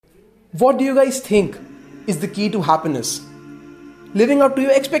What do you guys think is the key to happiness? Living up to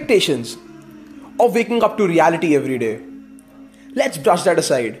your expectations or waking up to reality every day? Let's brush that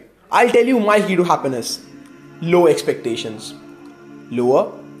aside. I'll tell you my key to happiness. Low expectations.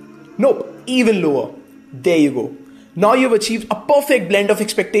 Lower? Nope, even lower. There you go. Now you've achieved a perfect blend of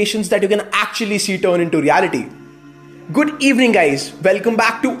expectations that you can actually see turn into reality. Good evening, guys. Welcome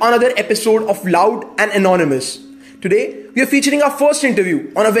back to another episode of Loud and Anonymous. Today, we are featuring our first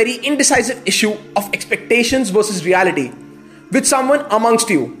interview on a very indecisive issue of expectations versus reality with someone amongst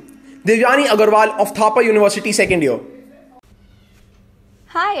you, Devyani Agarwal of Thapa University second year.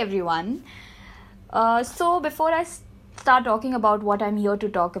 Hi everyone. So before I start talking about what I'm here to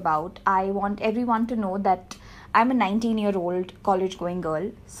talk about, I want everyone to know that I'm a 19-year-old college-going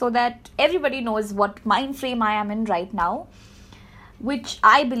girl, so that everybody knows what mind frame I am in right now, which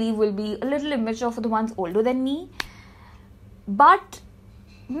I believe will be a little immature for the ones older than me, but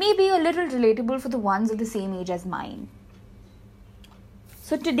maybe a little relatable for the ones of the same age as mine.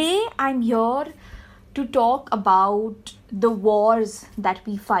 So today I'm here to talk about the wars that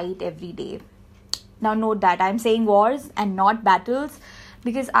we fight every day. Now note that I'm saying wars and not battles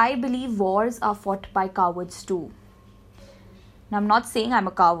because I believe wars are fought by cowards too. Now I'm not saying I'm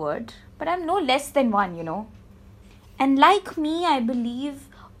a coward, but I'm no less than one, And like me, I believe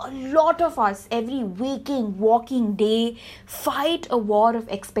a lot of us every waking, walking day fight a war of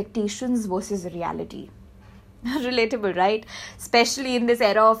expectations versus reality. Relatable, right? Especially in this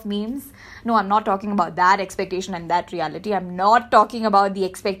era of memes. No, I'm not talking about that expectation and that reality. I'm not talking about the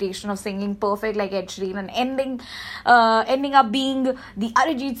expectation of singing perfect like Ed Sheeran and ending up being the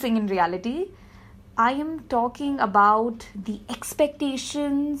Arijit Singh in reality. I am talking about the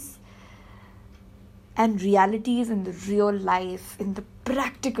expectations and realities in the real life, in the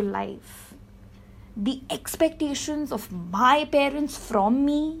practical life. The expectations of my parents from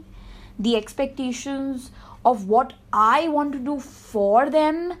me, the expectations of what I want to do for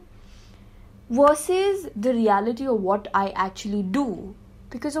them versus the reality of what I actually do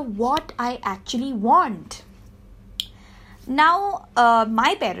because of what I actually want. Now,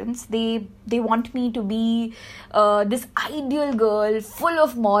 my parents, they want me to be this ideal girl full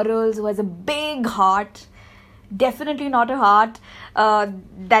of morals who has a big heart. Definitely not a heart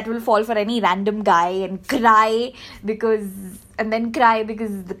that will fall for any random guy and cry because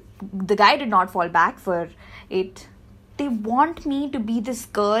the guy did not fall back for it. They want me to be this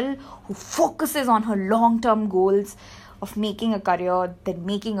girl who focuses on her long-term goals of making a career, then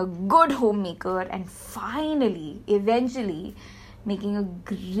making a good homemaker, and finally, eventually, making a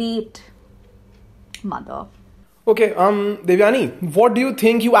great mother. Okay, Devyani, what do you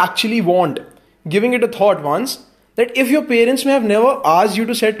think you actually want? Giving it a thought once, that if your parents may have never asked you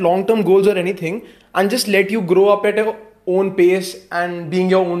to set long-term goals or anything and just let you grow up at your own pace and being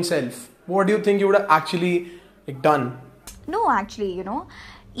your own self, what do you think you would have actually done? No, actually,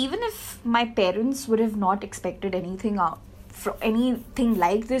 even if my parents would have not expected anything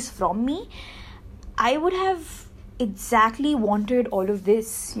like this from me, I would have exactly wanted all of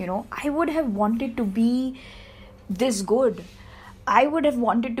this, I would have wanted to be this good. I would have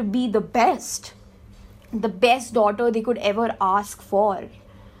wanted to be the best daughter they could ever ask for.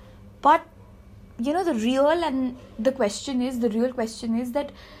 But, the real question is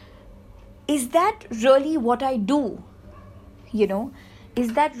that, is that really what I do?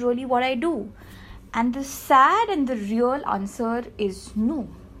 Is that really what I do? And the sad and the real answer is no,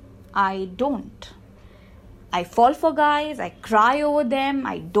 I don't. I fall for guys, I cry over them,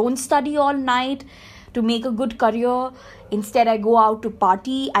 I don't study all night to make a good career. Instead, I go out to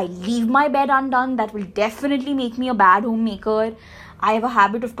party, I leave my bed undone. That will definitely make me a bad homemaker. I have a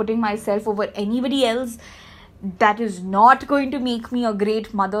habit of putting myself over anybody else. That is not going to make me a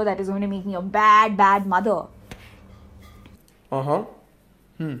great mother. That is going to make me a bad mother.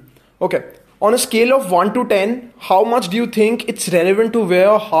 Okay. On a scale of 1 to 10, how much do you think it's relevant to wear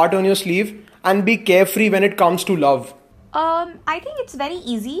a heart on your sleeve and be carefree when it comes to love? I think it's very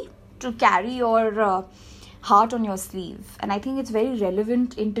easy to carry your heart on your sleeve. And I think it's very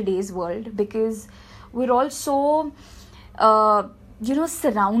relevant in today's world because we're all so,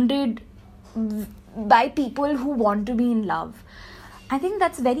 surrounded by people who want to be in love. I think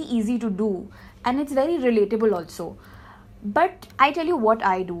that's very easy to do and it's very relatable also. But I tell you what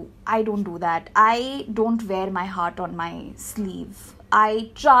I do. I don't do that. I don't wear my heart on my sleeve.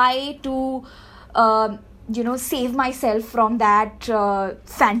 I try to, save myself from that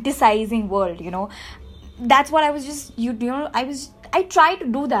fantasizing world, That's what I was just, I try to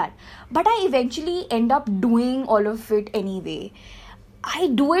do that. But I eventually end up doing all of it anyway. I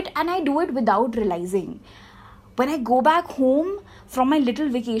do it and I do it without realizing. When I go back home from my little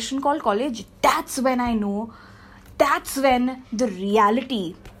vacation called college, that's when I know, that's when the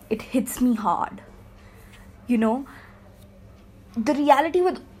reality, it hits me hard. You know, the reality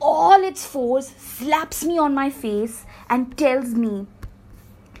with all its force slaps me on my face and tells me,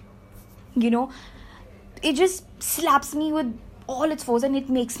 you know, it just slaps me with all its force and it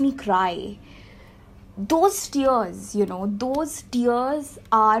makes me cry. Those tears, those tears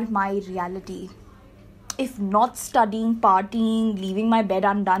are my reality. If not studying, partying, leaving my bed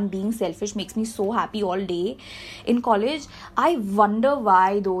undone, being selfish makes me so happy all day in college, I wonder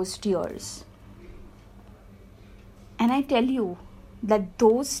why those tears. And I tell you that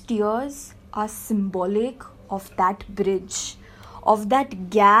those tears are symbolic of that bridge, of that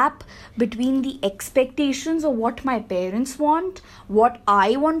gap between the expectations of what my parents want, what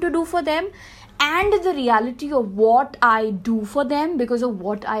I want to do for them, and the reality of what I do for them because of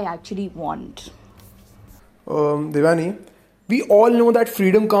what I actually want. Devani, we all know that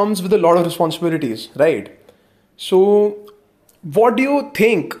freedom comes with a lot of responsibilities, right? So, what do you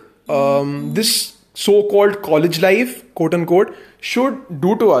think this so-called college life, quote unquote, should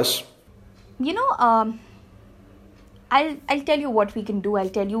do to us? I'll tell you what we can do. I'll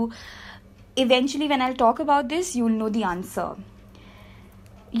tell you eventually when I'll talk about this, you'll know the answer.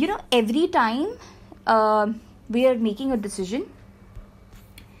 Every time we are making a decision,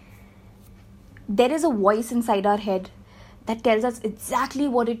 there is a voice inside our head that tells us exactly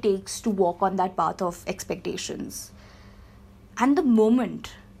what it takes to walk on that path of expectations. And the moment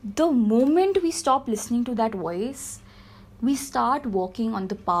we stop listening to that voice, we start walking on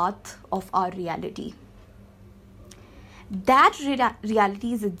the path of our reality. That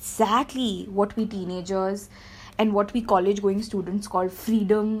reality is exactly what we teenagers and what we college going students call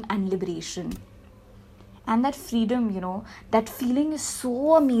freedom and liberation. And that freedom, that feeling is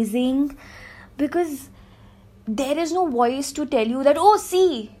so amazing because there is no voice to tell you that, oh,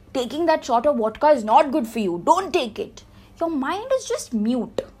 see, taking that shot of vodka is not good for you. Don't take it. Your mind is just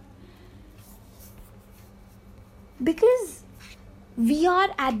mute. Because we are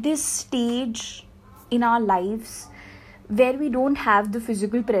at this stage in our lives where we don't have the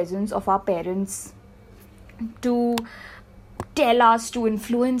physical presence of our parents to tell us, to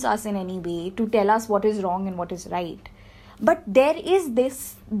influence us in any way, to tell us what is wrong and what is right. But there is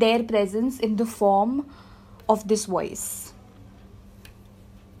their presence in the form of this voice.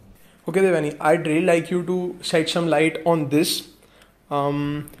 Okay, Devani, I'd really like you to shed some light on this.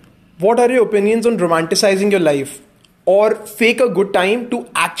 What are your opinions on romanticizing your life or fake a good time to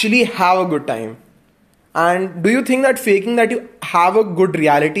actually have a good time? And do you think that faking that you have a good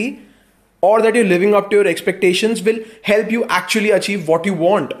reality or that you're living up to your expectations will help you actually achieve what you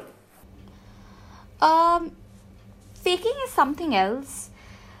want? Faking is something else.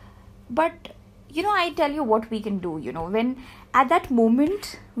 But, I tell you what we can do, when at that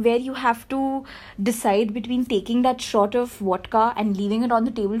moment where you have to decide between taking that shot of vodka and leaving it on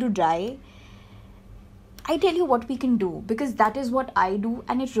the table to dry, I tell you what we can do because that is what I do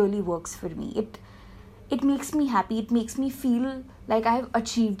and it really works for me. It makes me happy. It makes me feel like I have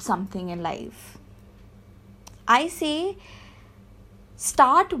achieved something in life. I say,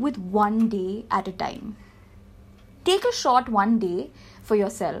 start with one day at a time. Take a shot one day for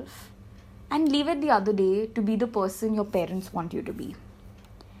yourself and leave it the other day to be the person your parents want you to be.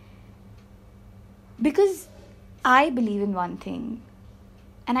 Because I believe in one thing,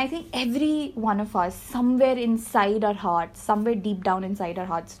 and I think every one of us, somewhere inside our hearts, somewhere deep down inside our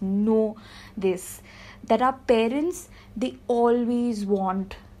hearts, know this, that our parents, they always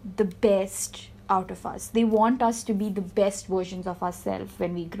want the best out of us. They want us to be the best versions of ourselves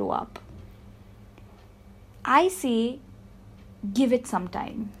when we grow up. I say, give it some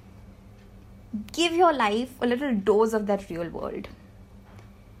time. Give your life a little dose of that real world.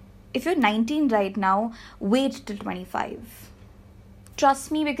 If you're 19 right now, wait till 25.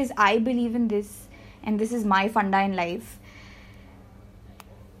 Trust me, because I believe in this, and this is my funda in life,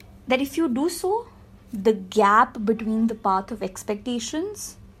 that if you do so, the gap between the path of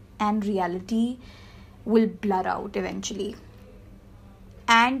expectations and reality will blur out eventually.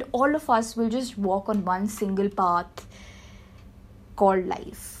 And all of us will just walk on one single path called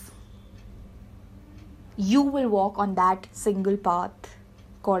life. You will walk on that single path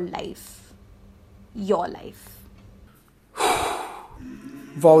called life. Your life.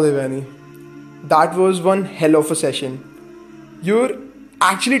 Wow, Devani. That was one hell of a session. You're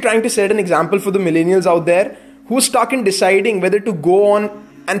actually trying to set an example for the millennials out there who are stuck in deciding whether to go on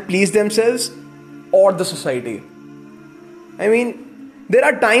and please themselves or the society. I mean, there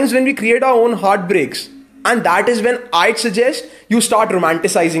are times when we create our own heartbreaks, and that is when I'd suggest you start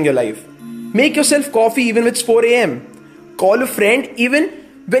romanticizing your life. Make yourself coffee even if it's 4 a.m. Call a friend even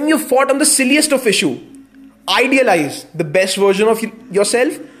when you fought on the silliest of issue. Idealize the best version of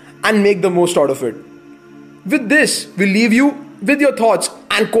yourself and make the most out of it. With this, we leave you with your thoughts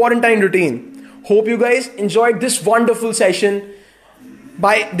and quarantine routine. Hope you guys enjoyed this wonderful session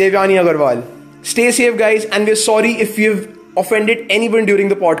by Devyani Agarwal. Stay safe, guys, and we're sorry if we've offended anyone during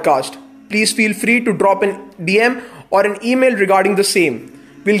the podcast. Please feel free to drop an DM or an email regarding the same.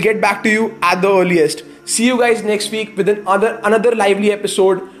 We'll get back to you at the earliest. See you guys next week with another lively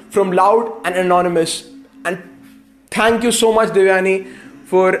episode from Loud and Anonymous. And thank you so much, Devyani,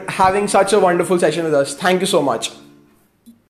 for having such a wonderful session with us. Thank you so much.